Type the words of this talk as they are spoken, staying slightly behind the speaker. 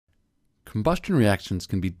Combustion reactions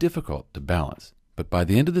can be difficult to balance, but by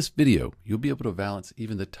the end of this video, you'll be able to balance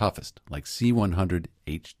even the toughest, like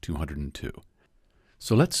C100H202.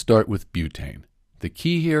 So let's start with butane. The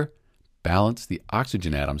key here, balance the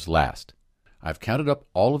oxygen atoms last. I've counted up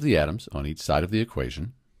all of the atoms on each side of the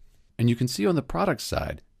equation, and you can see on the product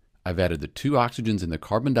side, I've added the 2 oxygens in the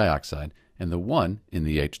carbon dioxide and the 1 in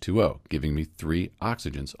the H2O, giving me 3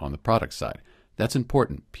 oxygens on the product side. That's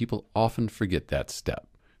important. People often forget that step.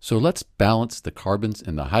 So let's balance the carbons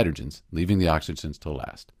and the hydrogens, leaving the oxygens to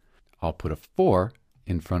last. I'll put a 4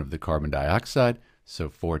 in front of the carbon dioxide, so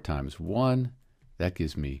 4 times 1, that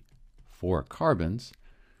gives me 4 carbons.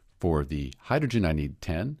 For the hydrogen I need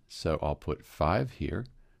 10, so I'll put 5 here.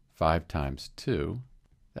 5 times 2,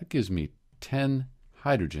 that gives me 10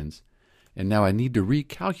 hydrogens. And now I need to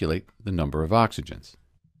recalculate the number of oxygens.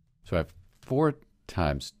 So I have 4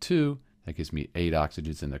 times 2, that gives me 8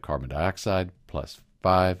 oxygens in the carbon dioxide, plus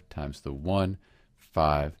 5 times the 1,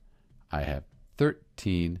 5. I have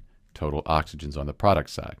 13 total oxygens on the product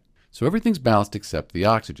side. So everything's balanced except the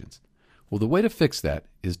oxygens. Well, the way to fix that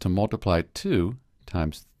is to multiply 2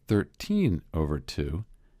 times 13 over 2,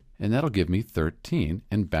 and that'll give me 13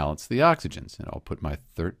 and balance the oxygens. And I'll put my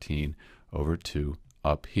 13 over 2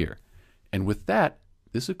 up here. And with that,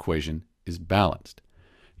 this equation is balanced.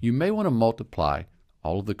 You may want to multiply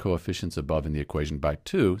all of the coefficients above in the equation by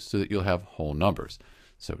 2 so that you'll have whole numbers.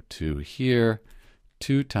 So 2 here,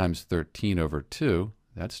 2 times 13 over 2,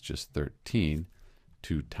 that's just 13.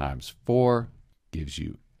 2 times 4 gives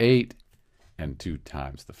you 8, and 2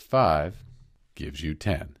 times the 5 gives you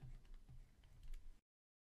 10.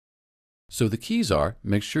 So the keys are,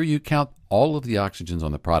 make sure you count all of the oxygens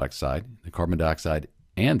on the product side, the carbon dioxide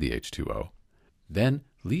and the H2O. Then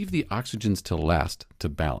leave the oxygens to last to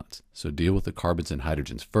balance. So deal with the carbons and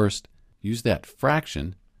hydrogens first. Use that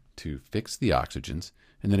fraction to fix the oxygens.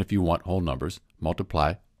 And then if you want whole numbers,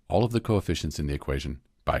 multiply all of the coefficients in the equation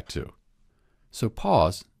by 2. So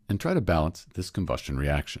pause and try to balance this combustion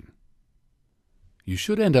reaction. You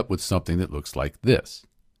should end up with something that looks like this.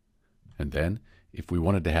 And then, if we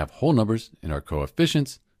wanted to have whole numbers in our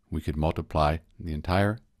coefficients, we could multiply the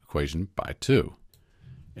entire equation by 2.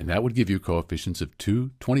 And that would give you coefficients of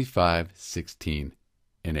 2, 25, 16,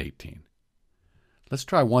 and 18. Let's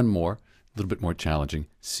try one more, a little bit more challenging,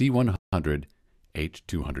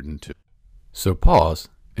 C100H202. So pause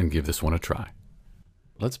and give this one a try.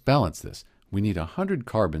 Let's balance this. We need 100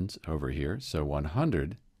 carbons over here, so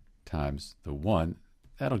 100 times the 1,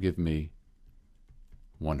 that'll give me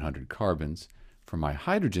 100 carbons. For my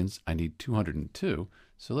hydrogens, I need 202,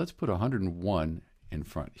 so let's put 101 in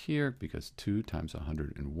front here because 2 times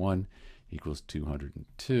 101 equals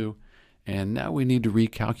 202. And now we need to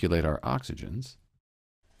recalculate our oxygens.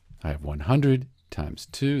 I have 100 times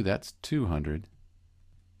 2, that's 200,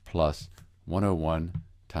 plus 101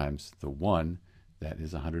 times the 1, that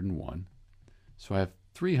is 101. So I have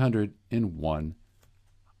 301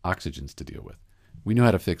 oxygens to deal with. We know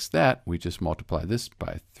how to fix that. We just multiply this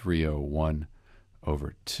by 301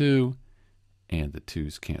 over 2, and the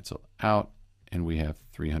 2's cancel out, and we have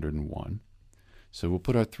 301. So we'll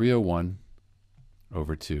put our 301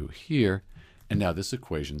 over 2 here, and now this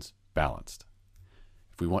equation's balanced.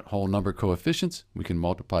 If we want whole number coefficients, we can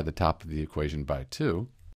multiply the top of the equation by 2.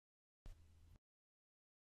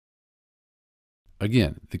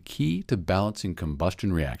 Again, the key to balancing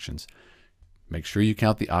combustion reactions, make sure you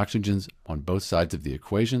count the oxygens on both sides of the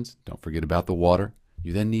equations. Don't forget about the water.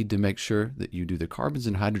 You then need to make sure that you do the carbons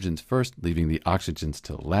and hydrogens first, leaving the oxygens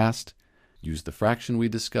to last. Use the fraction we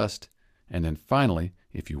discussed. And then finally,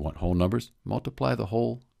 if you want whole numbers, multiply the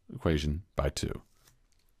whole equation by 2.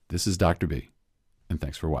 This is Dr. B, and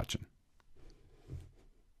thanks for watching.